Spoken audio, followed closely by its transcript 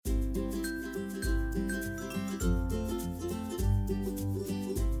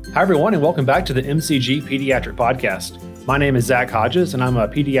Hi, everyone, and welcome back to the MCG Pediatric Podcast. My name is Zach Hodges, and I'm a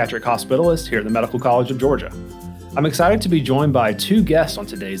pediatric hospitalist here at the Medical College of Georgia. I'm excited to be joined by two guests on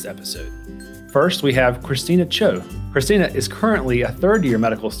today's episode. First, we have Christina Cho. Christina is currently a third-year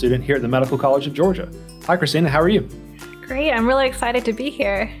medical student here at the Medical College of Georgia. Hi, Christina. How are you? Great. I'm really excited to be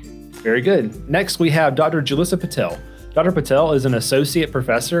here. Very good. Next, we have Dr. Julisa Patel. Dr. Patel is an associate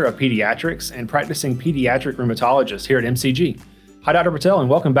professor of pediatrics and practicing pediatric rheumatologist here at MCG. Hi, Dr. Patel, and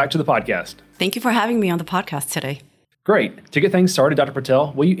welcome back to the podcast. Thank you for having me on the podcast today. Great. To get things started, Dr.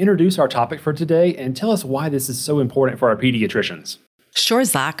 Patel, will you introduce our topic for today and tell us why this is so important for our pediatricians? Sure,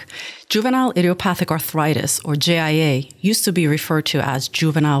 Zach. Juvenile Idiopathic Arthritis, or JIA, used to be referred to as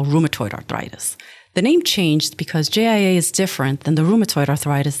juvenile rheumatoid arthritis. The name changed because JIA is different than the rheumatoid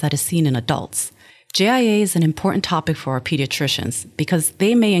arthritis that is seen in adults. JIA is an important topic for our pediatricians because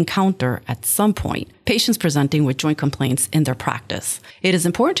they may encounter, at some point, patients presenting with joint complaints in their practice. It is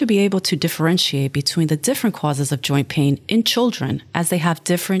important to be able to differentiate between the different causes of joint pain in children as they have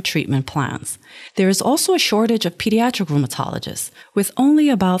different treatment plans. There is also a shortage of pediatric rheumatologists, with only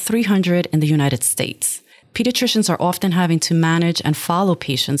about 300 in the United States. Pediatricians are often having to manage and follow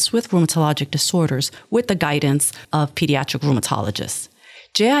patients with rheumatologic disorders with the guidance of pediatric rheumatologists.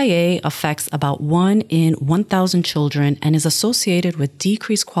 JIA affects about 1 in 1,000 children and is associated with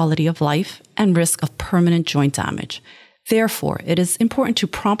decreased quality of life and risk of permanent joint damage. Therefore, it is important to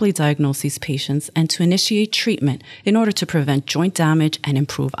promptly diagnose these patients and to initiate treatment in order to prevent joint damage and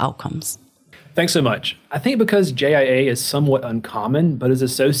improve outcomes. Thanks so much. I think because JIA is somewhat uncommon, but is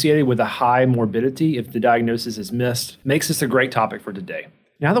associated with a high morbidity if the diagnosis is missed, makes this a great topic for today.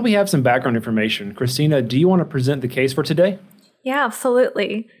 Now that we have some background information, Christina, do you want to present the case for today? Yeah,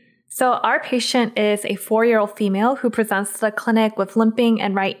 absolutely. So our patient is a 4-year-old female who presents to the clinic with limping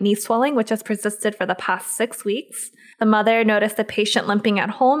and right knee swelling, which has persisted for the past 6 weeks. The mother noticed the patient limping at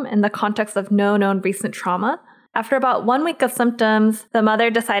home in the context of no known recent trauma. After about 1 week of symptoms, the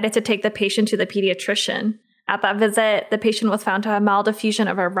mother decided to take the patient to the pediatrician. At that visit, the patient was found to have mild effusion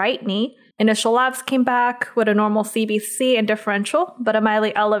of her right knee. Initial labs came back with a normal CBC and differential, but a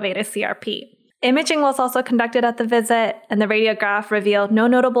mildly elevated CRP. Imaging was also conducted at the visit, and the radiograph revealed no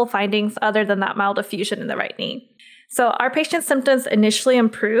notable findings other than that mild effusion in the right knee. So our patient's symptoms initially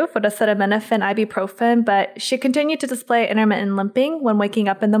improved with acetaminophen ibuprofen, but she continued to display intermittent limping when waking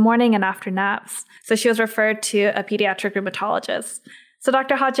up in the morning and after naps. So she was referred to a pediatric rheumatologist. So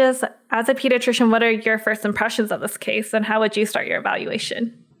Dr. Hodges, as a pediatrician, what are your first impressions of this case, and how would you start your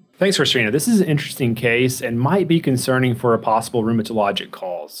evaluation? Thanks, Christina. This is an interesting case and might be concerning for a possible rheumatologic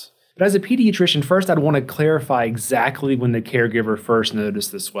cause. But as a pediatrician, first I'd want to clarify exactly when the caregiver first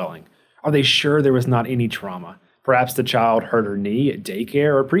noticed the swelling. Are they sure there was not any trauma? Perhaps the child hurt her knee at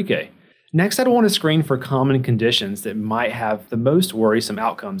daycare or pre-K. Next, I'd want to screen for common conditions that might have the most worrisome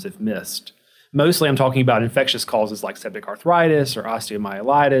outcomes if missed. Mostly I'm talking about infectious causes like septic arthritis or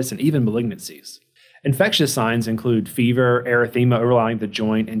osteomyelitis and even malignancies. Infectious signs include fever, erythema overlying the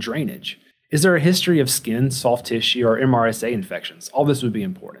joint, and drainage. Is there a history of skin, soft tissue, or MRSA infections? All this would be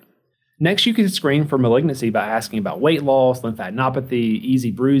important. Next, you can screen for malignancy by asking about weight loss, lymphadenopathy, easy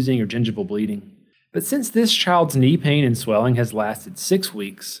bruising, or gingival bleeding. But since this child's knee pain and swelling has lasted 6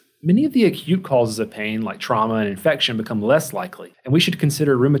 weeks, many of the acute causes of pain like trauma and infection become less likely, and we should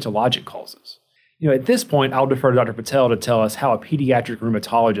consider rheumatologic causes. At this point, I'll defer to Dr. Patel to tell us how a pediatric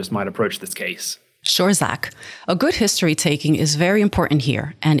rheumatologist might approach this case. Sure, Zach. A good history taking is very important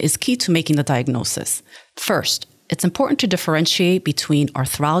here and is key to making the diagnosis. First, it's important to differentiate between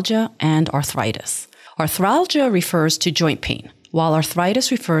arthralgia and arthritis. Arthralgia refers to joint pain, while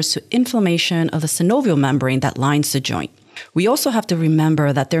arthritis refers to inflammation of the synovial membrane that lines the joint. We also have to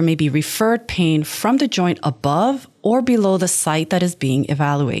remember that there may be referred pain from the joint above or below the site that is being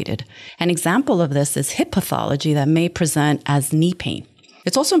evaluated. An example of this is hip pathology that may present as knee pain.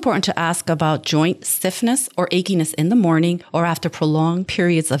 It's also important to ask about joint stiffness or achiness in the morning or after prolonged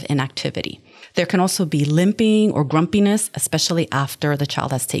periods of inactivity. There can also be limping or grumpiness, especially after the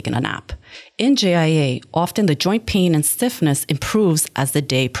child has taken a nap. In JIA, often the joint pain and stiffness improves as the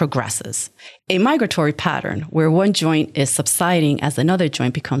day progresses. A migratory pattern, where one joint is subsiding as another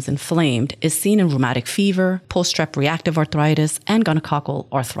joint becomes inflamed, is seen in rheumatic fever, post-strep reactive arthritis, and gonococcal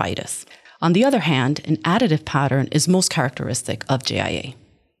arthritis. On the other hand, an additive pattern is most characteristic of JIA.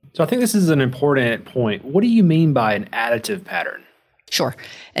 So I think this is an important point. What do you mean by an additive pattern? Sure.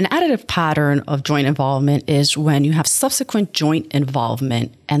 An additive pattern of joint involvement is when you have subsequent joint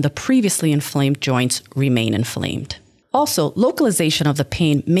involvement and the previously inflamed joints remain inflamed. Also, localization of the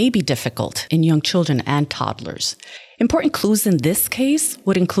pain may be difficult in young children and toddlers. Important clues in this case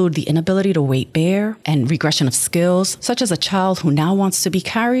would include the inability to weight bear and regression of skills, such as a child who now wants to be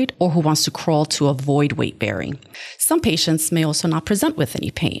carried or who wants to crawl to avoid weight bearing. Some patients may also not present with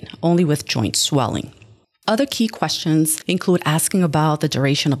any pain, only with joint swelling. Other key questions include asking about the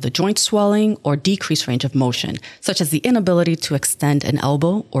duration of the joint swelling or decreased range of motion, such as the inability to extend an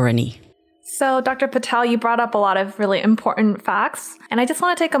elbow or a knee. So, Dr. Patel, you brought up a lot of really important facts, and I just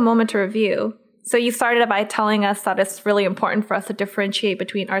want to take a moment to review. So you started by telling us that it's really important for us to differentiate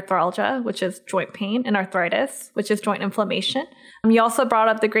between arthralgia, which is joint pain, and arthritis, which is joint inflammation. You also brought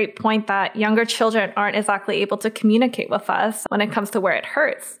up the great point that younger children aren't exactly able to communicate with us when it comes to where it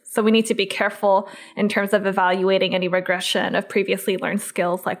hurts. So we need to be careful in terms of evaluating any regression of previously learned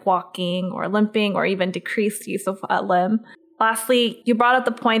skills like walking or limping or even decreased use of a limb. Lastly, you brought up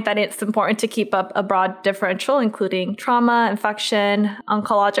the point that it's important to keep up a broad differential, including trauma, infection,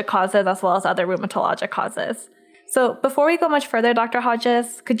 oncologic causes, as well as other rheumatologic causes. So before we go much further, Dr.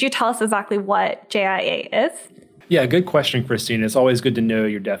 Hodges, could you tell us exactly what JIA is? Yeah, good question, Christine. It's always good to know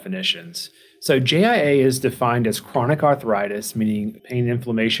your definitions. So JIA is defined as chronic arthritis, meaning pain and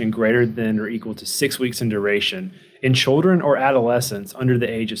inflammation greater than or equal to 6 weeks in duration in children or adolescents under the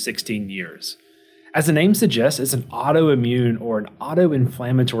age of 16 years. As the name suggests, it's an autoimmune or an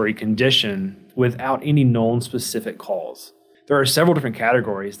autoinflammatory condition without any known specific cause. There are several different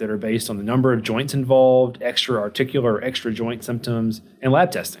categories that are based on the number of joints involved, extra-articular or extra-joint symptoms, and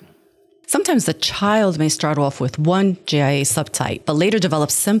lab testing. Sometimes the child may start off with one JIA subtype, but later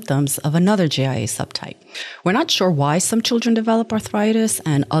develop symptoms of another JIA subtype. We're not sure why some children develop arthritis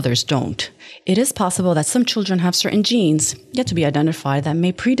and others don't. It is possible that some children have certain genes, yet to be identified, that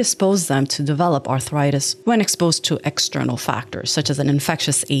may predispose them to develop arthritis when exposed to external factors, such as an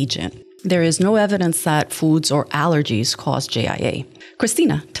infectious agent. There is no evidence that foods or allergies cause JIA.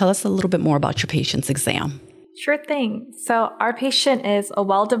 Christina, tell us a little bit more about your patient's exam. Sure thing. So our patient is a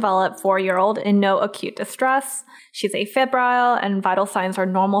well-developed 4-year-old in no acute distress. She's afebrile and vital signs are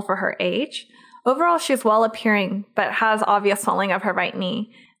normal for her age. Overall, she's well-appearing, but has obvious swelling of her right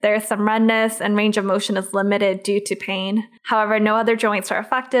knee. There is some redness and range of motion is limited due to pain. However, no other joints are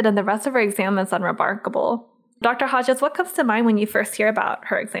affected and the rest of her exam is unremarkable. Dr. Hodges, what comes to mind when you first hear about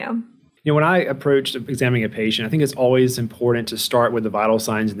her exam? When I approach examining a patient, I think it's always important to start with the vital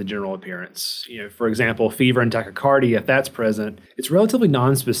signs and the general appearance. For example, fever and tachycardia, if that's present, it's relatively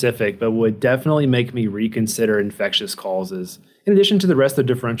nonspecific, but would definitely make me reconsider infectious causes, in addition to the rest of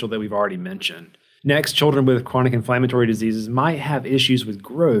the differential that we've already mentioned. Next, children with chronic inflammatory diseases might have issues with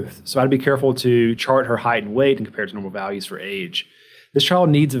growth, so I'd be careful to chart her height and weight and compare to normal values for age. This child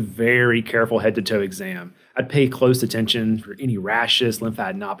needs a very careful head-to-toe exam. I'd pay close attention for any rashes,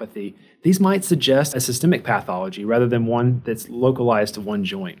 lymphadenopathy. These might suggest a systemic pathology rather than one that's localized to one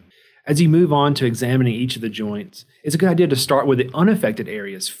joint. As you move on to examining each of the joints, it's a good idea to start with the unaffected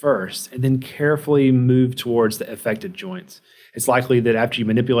areas first and then carefully move towards the affected joints. It's likely that after you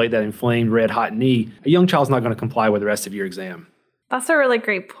manipulate that inflamed red hot knee, a young child's not going to comply with the rest of your exam. That's a really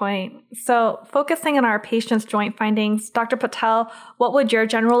great point. So focusing on our patient's joint findings, Dr. Patel, what would your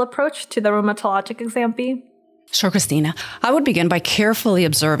general approach to the rheumatologic exam be? Sure, Christina. I would begin by carefully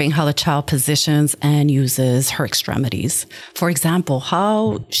observing how the child positions and uses her extremities. For example,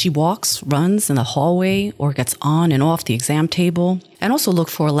 how she walks, runs in the hallway, or gets on and off the exam table, and also look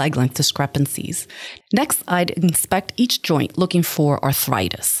for leg length discrepancies. Next, I'd inspect each joint looking for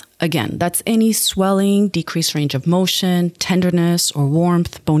arthritis. Again, that's any swelling, decreased range of motion, tenderness or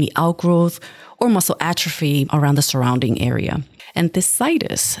warmth, bony outgrowth, or muscle atrophy around the surrounding area. And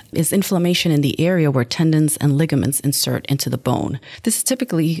enthesitis is inflammation in the area where tendons and ligaments insert into the bone. This is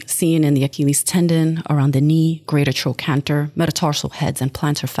typically seen in the Achilles tendon, around the knee, greater trochanter, metatarsal heads, and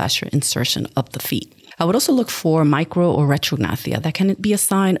plantar fascia insertion up the feet. I would also look for micro or retrognathia. That can be a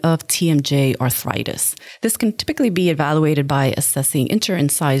sign of TMJ arthritis. This can typically be evaluated by assessing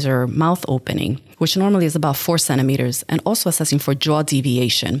interincisor mouth opening, which normally is about 4 centimeters, and also assessing for jaw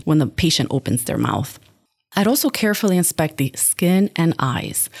deviation when the patient opens their mouth. I'd also carefully inspect the skin and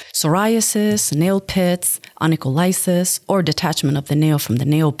eyes. Psoriasis, nail pits, onycholysis, or detachment of the nail from the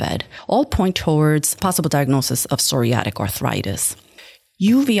nail bed all point towards possible diagnosis of psoriatic arthritis.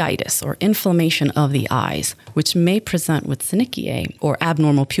 Uveitis, or inflammation of the eyes, which may present with synechiae or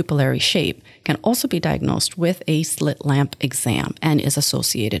abnormal pupillary shape, can also be diagnosed with a slit lamp exam and is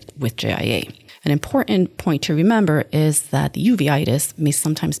associated with JIA. An important point to remember is that the uveitis may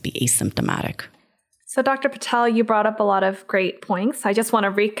sometimes be asymptomatic. So Dr. Patel, you brought up a lot of great points. I just want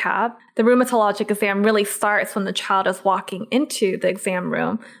to recap. The rheumatologic exam really starts when the child is walking into the exam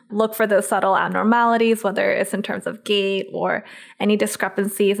room. Look for those subtle abnormalities, whether it's in terms of gait or any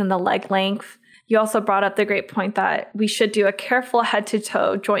discrepancies in the leg length. You also brought up the great point that we should do a careful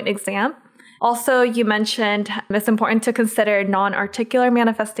head-to-toe joint exam. Also, you mentioned it's important to consider non-articular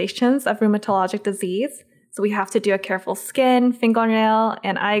manifestations of rheumatologic disease. So we have to do a careful skin, fingernail,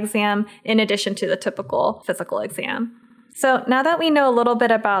 and eye exam in addition to the typical physical exam. So now that we know a little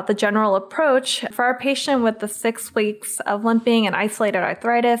bit about the general approach, for our patient with the 6 weeks of limping and isolated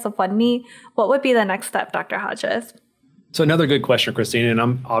arthritis of one knee, what would be the next step, Dr. Hodges? So another good question, Christina, and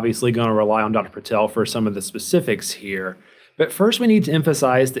I'm obviously going to rely on Dr. Patel for some of the specifics here. But first, we need to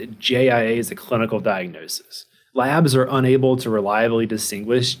emphasize that JIA is a clinical diagnosis. Labs are unable to reliably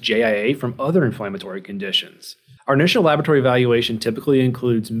distinguish JIA from other inflammatory conditions. Our initial laboratory evaluation typically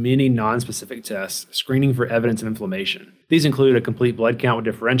includes many nonspecific tests screening for evidence of inflammation. These include a complete blood count with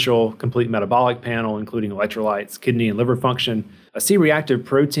differential, complete metabolic panel including electrolytes, kidney and liver function, a C-reactive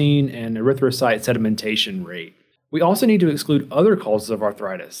protein, and erythrocyte sedimentation rate. We also need to exclude other causes of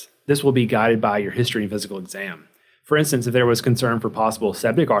arthritis. This will be guided by your history and physical exam. For instance, if there was concern for possible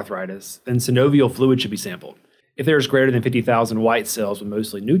septic arthritis, then synovial fluid should be sampled. If there is greater than 50,000 white cells with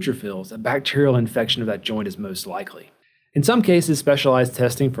mostly neutrophils, a bacterial infection of that joint is most likely. In some cases, specialized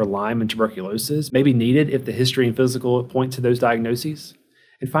testing for Lyme and tuberculosis may be needed if the history and physical point to those diagnoses.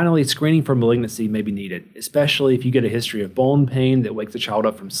 And finally, screening for malignancy may be needed, especially if you get a history of bone pain that wakes a child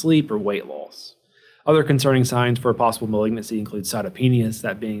up from sleep or weight loss. Other concerning signs for a possible malignancy include cytopenias,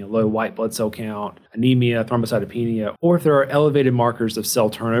 that being a low white blood cell count, anemia, thrombocytopenia, or if there are elevated markers of cell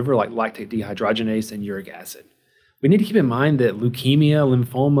turnover like lactate dehydrogenase and uric acid. We need to keep in mind that leukemia,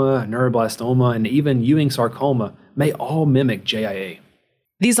 lymphoma, neuroblastoma, and even Ewing sarcoma may all mimic JIA.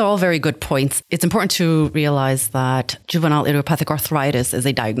 These are all very good points. It's important to realize that juvenile idiopathic arthritis is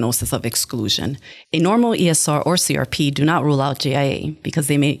a diagnosis of exclusion. A normal ESR or CRP do not rule out JIA because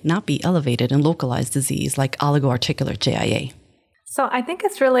they may not be elevated in localized disease like oligoarticular JIA. So I think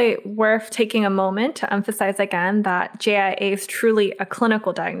it's really worth taking a moment to emphasize again that JIA is truly a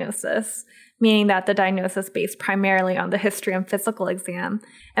clinical diagnosis, meaning that the diagnosis is based primarily on the history and physical exam.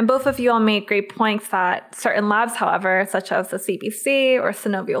 And both of you all made great points that certain labs, however, such as the CBC or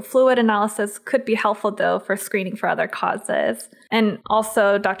synovial fluid analysis, could be helpful, though, for screening for other causes. And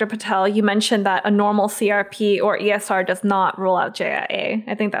also, Dr. Patel, you mentioned that a normal CRP or ESR does not rule out JIA.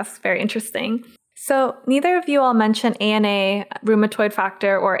 I think that's very interesting. So neither of you all mentioned ANA, rheumatoid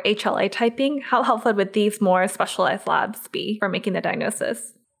factor, or HLA typing. How helpful would these more specialized labs be for making the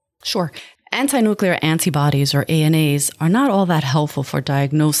diagnosis? Sure. Anti-nuclear antibodies, or ANAs, are not all that helpful for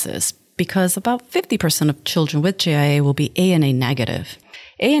diagnosis because about 50% of children with JIA will be ANA negative.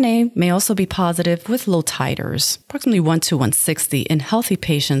 ANA may also be positive with low titers, approximately 1 to 160 in healthy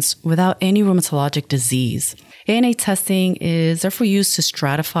patients without any rheumatologic disease. ANA testing is therefore used to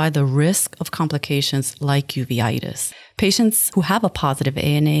stratify the risk of complications like uveitis. Patients who have a positive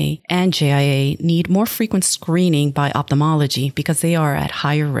ANA and JIA need more frequent screening by ophthalmology because they are at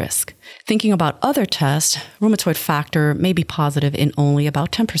higher risk. Thinking about other tests, rheumatoid factor may be positive in only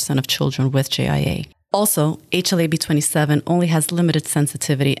about 10% of children with JIA. Also, HLA-B27 only has limited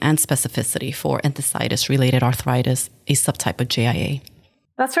sensitivity and specificity for enthesitis-related arthritis, a subtype of JIA.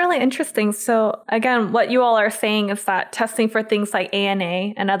 That's really interesting. So again, what you all are saying is that testing for things like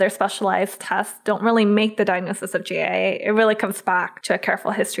ANA and other specialized tests don't really make the diagnosis of JIA. It really comes back to a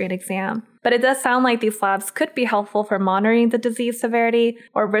careful history and exam. But it does sound like these labs could be helpful for monitoring the disease severity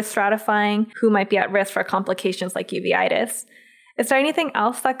or risk stratifying who might be at risk for complications like uveitis. Is there anything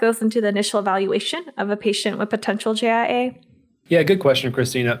else that goes into the initial evaluation of a patient with potential JIA? Yeah, good question,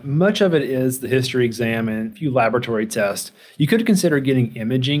 Christina. Much of it is the history exam and a few laboratory tests. You could consider getting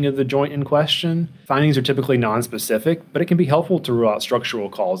imaging of the joint in question. Findings are typically nonspecific, but it can be helpful to rule out structural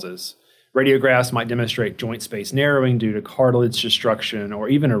causes. Radiographs might demonstrate joint space narrowing due to cartilage destruction or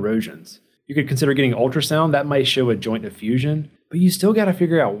even erosions. You could consider getting ultrasound. That might show a joint effusion, but you still got to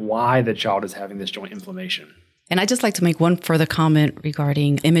figure out why the child is having this joint inflammation. And I'd just like to make one further comment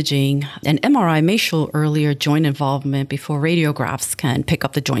regarding imaging. An MRI may show earlier joint involvement before radiographs can pick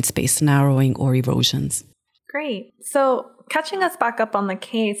up the joint space narrowing or erosions. Great. So catching us back up on the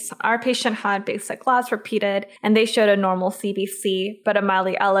case, our patient had basic labs repeated, and they showed a normal CBC, but a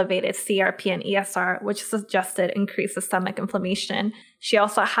mildly elevated CRP and ESR, which suggested increased systemic inflammation. She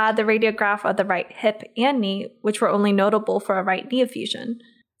also had the radiograph of the right hip and knee, which were only notable for a right knee effusion.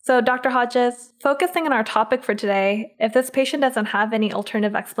 So, Dr. Hodges, focusing on our topic for today, if this patient doesn't have any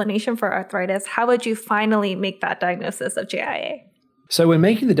alternative explanation for arthritis, how would you finally make that diagnosis of JIA? So when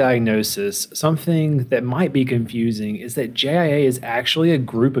making the diagnosis, something that might be confusing is that JIA is actually a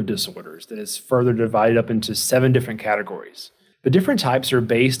group of disorders that is further divided up into 7 different categories. The different types are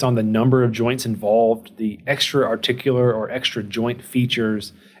based on the number of joints involved, the extra-articular or extra-joint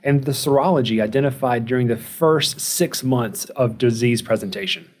features, and the serology identified during the first 6 months of disease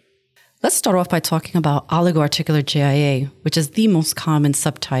presentation. Let's start off by talking about oligoarticular JIA, which is the most common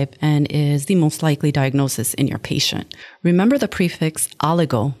subtype and is the most likely diagnosis in your patient. Remember the prefix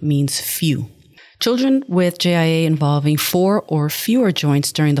oligo means few. Children with JIA involving 4 or fewer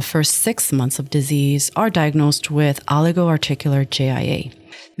joints during the first 6 months of disease are diagnosed with oligoarticular JIA.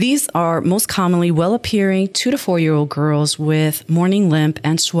 These are most commonly well-appearing 2 to 4-year-old girls with morning limp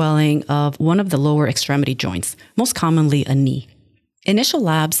and swelling of one of the lower extremity joints, most commonly a knee. Initial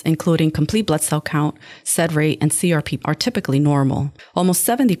labs, including complete blood cell count, SED rate, and CRP, are typically normal. Almost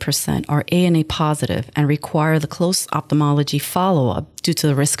 70% are ANA positive and require the close ophthalmology follow-up due to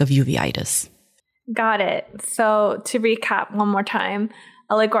the risk of uveitis. Got it. So to recap one more time,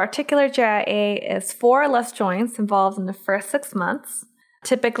 oligoarticular JIA is 4 or less joints involved in the first 6 months.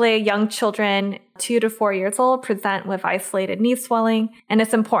 Typically, young children 2 to 4 years old present with isolated knee swelling, and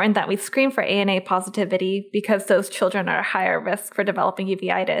it's important that we screen for ANA positivity because those children are at higher risk for developing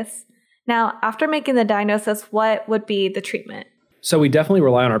uveitis. Now, after making the diagnosis, what would be the treatment? So we definitely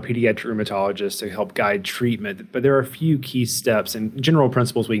rely on our pediatric rheumatologist to help guide treatment, but there are a few key steps and general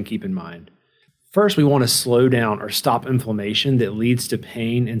principles we can keep in mind. First, we want to slow down or stop inflammation that leads to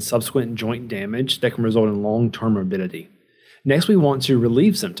pain and subsequent joint damage that can result in long-term morbidity. Next, we want to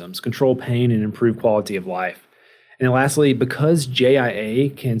relieve symptoms, control pain, and improve quality of life. And then lastly, because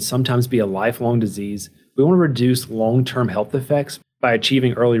JIA can sometimes be a lifelong disease, we want to reduce long-term health effects by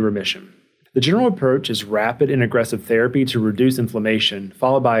achieving early remission. The general approach is rapid and aggressive therapy to reduce inflammation,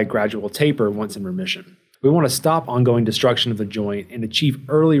 followed by a gradual taper once in remission. We want to stop ongoing destruction of the joint and achieve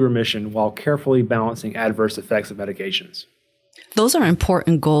early remission while carefully balancing adverse effects of medications. Those are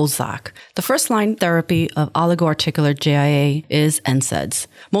important goals, Zach. The first-line therapy of oligoarticular JIA is NSAIDs,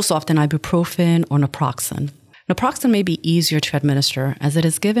 most often ibuprofen or naproxen. Naproxen may be easier to administer as it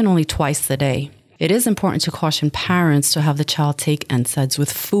is given only twice a day. It is important to caution parents to have the child take NSAIDs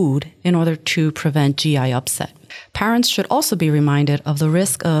with food in order to prevent GI upset. Parents should also be reminded of the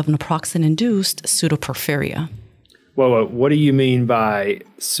risk of naproxen-induced pseudoporphyria. Whoa, what do you mean by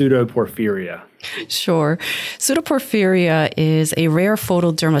pseudoporphyria? Sure. Pseudoporphyria is a rare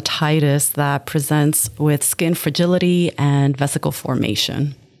photodermatitis that presents with skin fragility and vesicle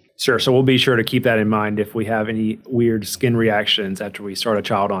formation. Sure, so we'll be sure to keep that in mind if we have any weird skin reactions after we start a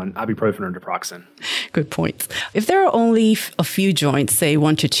child on ibuprofen or naproxen. Good point. If there are only a few joints, say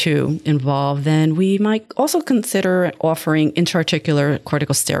 1 to 2 involved, then we might also consider offering intra-articular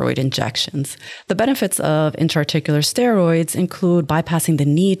corticosteroid injections. The benefits of intra-articular steroids include bypassing the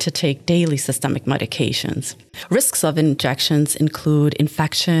need to take daily systemic medications. Risks of injections include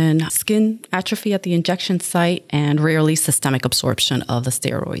infection, skin atrophy at the injection site, and rarely systemic absorption of the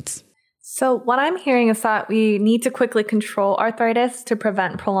steroids. So what I'm hearing is that we need to quickly control arthritis to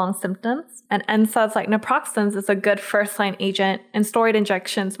prevent prolonged symptoms. And NSAIDs like naproxen is a good first-line agent, and steroid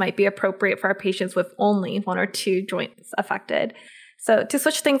injections might be appropriate for our patients with only 1 or 2 joints affected. So to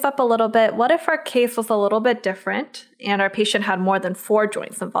switch things up a little bit, what if our case was a little bit different and our patient had more than 4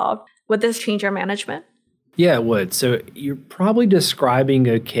 joints involved? Would this change our management? Yeah, it would. So you're probably describing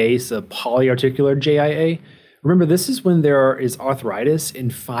a case of polyarticular JIA. Remember, this is when there is arthritis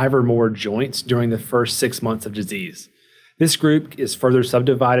in 5 or more joints during the first 6 months of disease. This group is further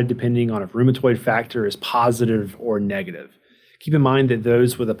subdivided depending on if rheumatoid factor is positive or negative. Keep in mind that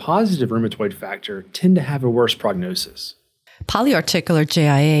those with a positive rheumatoid factor tend to have a worse prognosis. Polyarticular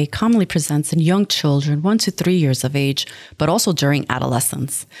JIA commonly presents in young children 1 to 3 years of age, but also during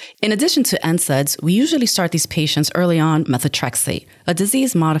adolescence. In addition to NSAIDs, we usually start these patients early on methotrexate, a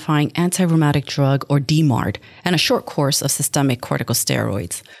disease-modifying anti-rheumatic drug or DMARD, and a short course of systemic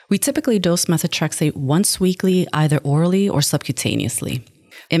corticosteroids. We typically dose methotrexate once weekly, either orally or subcutaneously.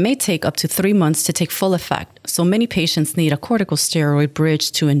 It may take up to 3 months to take full effect, so many patients need a corticosteroid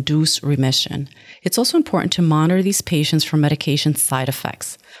bridge to induce remission. It's also important to monitor these patients for medication side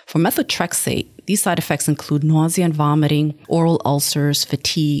effects. For methotrexate, these side effects include nausea and vomiting, oral ulcers,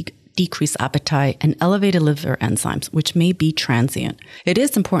 fatigue, decreased appetite, and elevated liver enzymes, which may be transient. It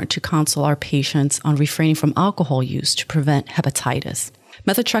is important to counsel our patients on refraining from alcohol use to prevent hepatitis.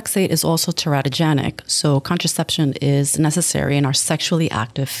 Methotrexate is also teratogenic, so contraception is necessary in our sexually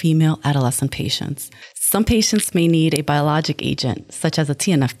active female adolescent patients. Some patients may need a biologic agent, such as a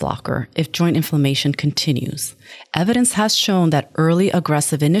TNF blocker, if joint inflammation continues. Evidence has shown that early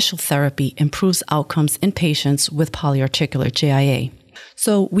aggressive initial therapy improves outcomes in patients with polyarticular JIA.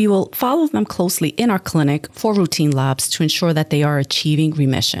 So we will follow them closely in our clinic for routine labs to ensure that they are achieving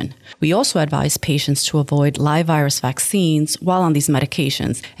remission. We also advise patients to avoid live virus vaccines while on these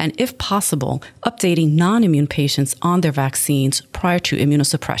medications, and if possible, updating non-immune patients on their vaccines prior to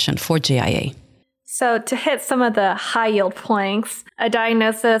immunosuppression for JIA. So to hit some of the high-yield points, a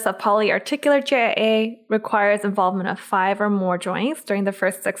diagnosis of polyarticular JIA requires involvement of 5 or more joints during the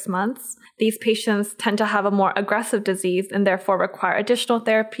first 6 months. These patients tend to have a more aggressive disease and therefore require additional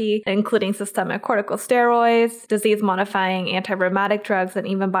therapy, including systemic corticosteroids, disease-modifying anti-rheumatic drugs, and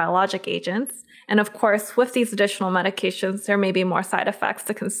even biologic agents. And of course, with these additional medications, there may be more side effects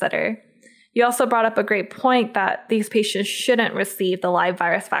to consider. You also brought up a great point that these patients shouldn't receive the live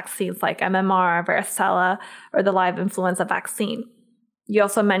virus vaccines like MMR, varicella, or the live influenza vaccine. You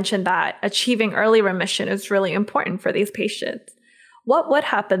also mentioned that achieving early remission is really important for these patients. What would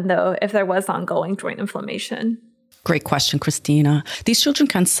happen, though, if there was ongoing joint inflammation? Great question, Christina. These children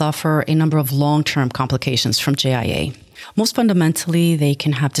can suffer a number of long-term complications from JIA. Most fundamentally, they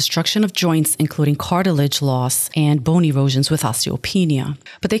can have destruction of joints, including cartilage loss and bone erosions with osteopenia.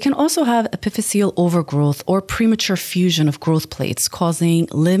 But they can also have epiphyseal overgrowth or premature fusion of growth plates, causing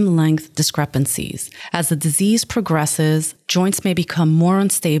limb length discrepancies. As the disease progresses, joints may become more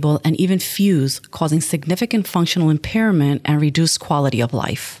unstable and even fuse, causing significant functional impairment and reduced quality of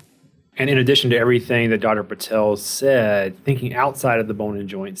life. And in addition to everything that Dr. Patel said, thinking outside of the bone and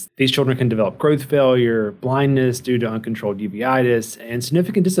joints, these children can develop growth failure, blindness due to uncontrolled uveitis, and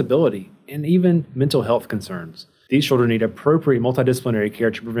significant disability, and even mental health concerns. These children need appropriate multidisciplinary care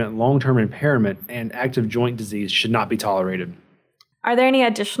to prevent long-term impairment, and active joint disease should not be tolerated. Are there any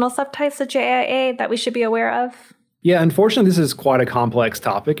additional subtypes of JIA that we should be aware of? Yeah, unfortunately, this is quite a complex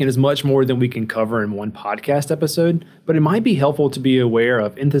topic and is much more than we can cover in one podcast episode, but it might be helpful to be aware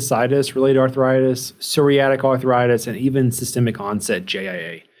of enthesitis-related arthritis, psoriatic arthritis, and even systemic onset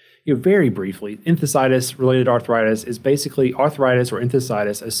JIA. Very briefly, enthesitis-related arthritis is basically arthritis or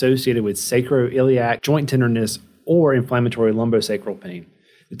enthesitis associated with sacroiliac joint tenderness or inflammatory lumbosacral pain.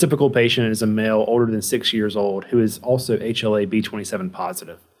 The typical patient is a male older than 6 years old who is also HLA-B27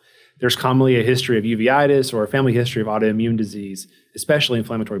 positive. There's commonly a history of uveitis or a family history of autoimmune disease, especially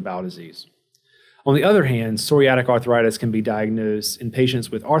inflammatory bowel disease. On the other hand, psoriatic arthritis can be diagnosed in patients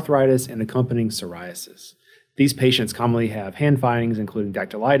with arthritis and accompanying psoriasis. These patients commonly have hand findings, including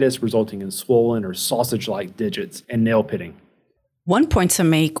dactylitis, resulting in swollen or sausage-like digits and nail pitting. One point to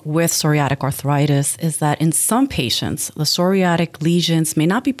make with psoriatic arthritis is that in some patients, the psoriatic lesions may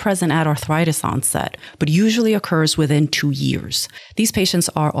not be present at arthritis onset, but usually occurs within 2 years. These patients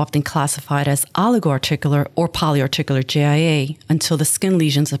are often classified as oligoarticular or polyarticular JIA until the skin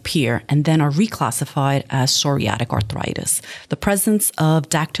lesions appear and then are reclassified as psoriatic arthritis. The presence of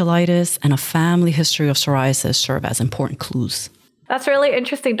dactylitis and a family history of psoriasis serve as important clues. That's really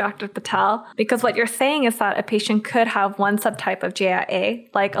interesting, Dr. Patel, because what you're saying is that a patient could have one subtype of JIA,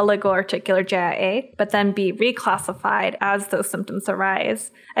 like oligoarticular JIA, but then be reclassified as those symptoms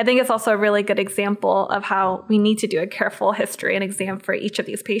arise. I think it's also a really good example of how we need to do a careful history and exam for each of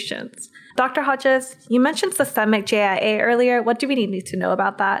these patients. Dr. Hodges, you mentioned systemic JIA earlier. What do we need to know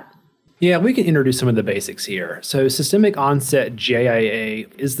about that? Yeah, we can introduce some of the basics here. So systemic onset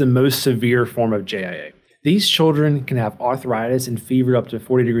JIA is the most severe form of JIA. These children can have arthritis and fever up to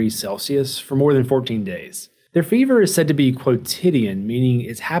 40 degrees Celsius for more than 14 days. Their fever is said to be quotidian, meaning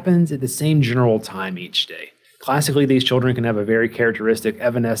it happens at the same general time each day. Classically, these children can have a very characteristic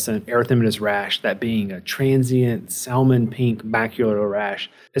evanescent erythematous rash, that being a transient salmon pink macular rash,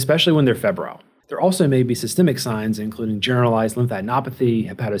 especially when they're febrile. There also may be systemic signs, including generalized lymphadenopathy,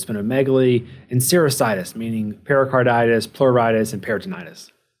 hepatosplenomegaly, and serositis, meaning pericarditis, pleuritis, and peritonitis.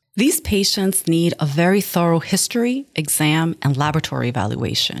 These patients need a very thorough history, exam, and laboratory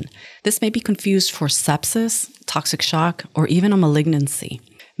evaluation. This may be confused for sepsis, toxic shock, or even a malignancy.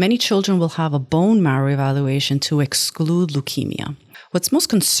 Many children will have a bone marrow evaluation to exclude leukemia. What's most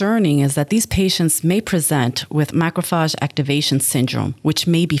concerning is that these patients may present with macrophage activation syndrome, which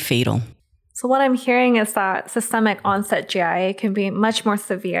may be fatal. So what I'm hearing is that systemic onset JIA can be much more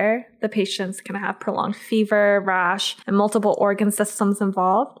severe. The patients can have prolonged fever, rash, and multiple organ systems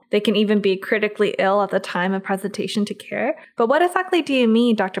involved. They can even be critically ill at the time of presentation to care. But what exactly do you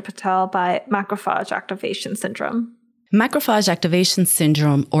mean, Dr. Patel, by macrophage activation syndrome? Macrophage activation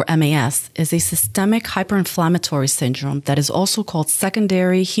syndrome, or MAS, is a systemic hyperinflammatory syndrome that is also called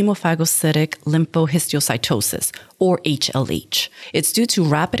secondary hemophagocytic lymphohistiocytosis, or HLH. It's due to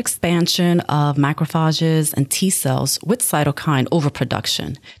rapid expansion of macrophages and T cells with cytokine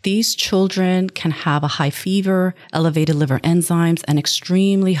overproduction. These children can have a high fever, elevated liver enzymes, and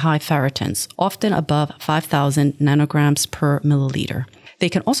extremely high ferritins, often above 5,000 nanograms per milliliter. They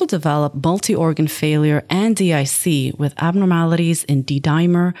can also develop multi-organ failure and DIC with abnormalities in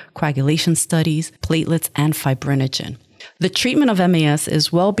D-dimer, coagulation studies, platelets, and fibrinogen. The treatment of MAS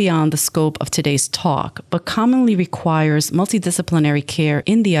is well beyond the scope of today's talk, but commonly requires multidisciplinary care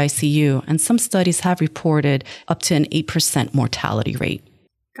in the ICU, and some studies have reported up to an 8% mortality rate.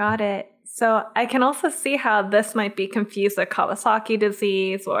 Got it. So I can also see how this might be confused with Kawasaki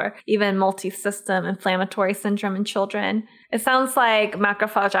disease or even multi-system inflammatory syndrome in children. It sounds like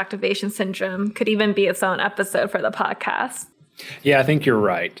macrophage activation syndrome could even be its own episode for the podcast. Yeah, I think you're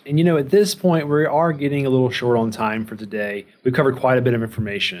right. And at this point, we are getting a little short on time for today. We've covered quite a bit of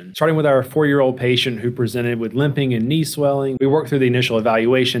information, starting with our 4-year-old patient who presented with limping and knee swelling. We worked through the initial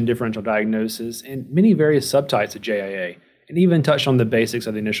evaluation, differential diagnosis, and many various subtypes of JIA, and even touched on the basics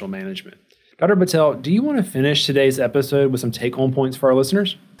of the initial management. Dr. Patel, do you want to finish today's episode with some take-home points for our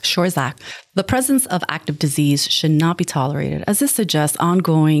listeners? Sure, Zach. The presence of active disease should not be tolerated, as this suggests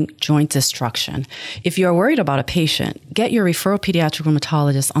ongoing joint destruction. If you are worried about a patient, get your referral pediatric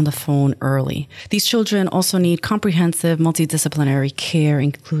rheumatologist on the phone early. These children also need comprehensive multidisciplinary care,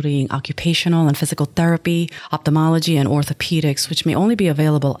 including occupational and physical therapy, ophthalmology, and orthopedics, which may only be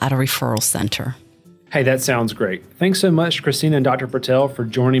available at a referral center. Hey, that sounds great. Thanks so much, Christina and Dr. Patel, for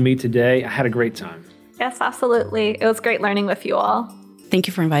joining me today. I had a great time. Yes, absolutely. It was great learning with you all. Thank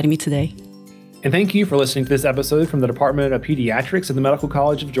you for inviting me today. And thank you for listening to this episode from the Department of Pediatrics at the Medical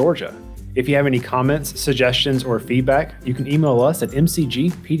College of Georgia. If you have any comments, suggestions, or feedback, you can email us at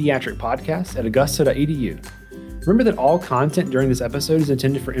mcgpediatricpodcast@augusta.edu. Remember that all content during this episode is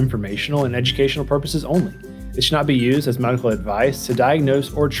intended for informational and educational purposes only. It should not be used as medical advice to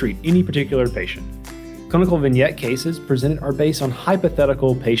diagnose or treat any particular patient. Clinical vignette cases presented are based on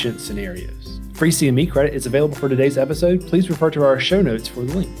hypothetical patient scenarios. Free CME credit is available for today's episode. Please refer to our show notes for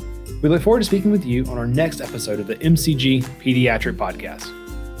the link. We look forward to speaking with you on our next episode of the MCG Pediatric Podcast.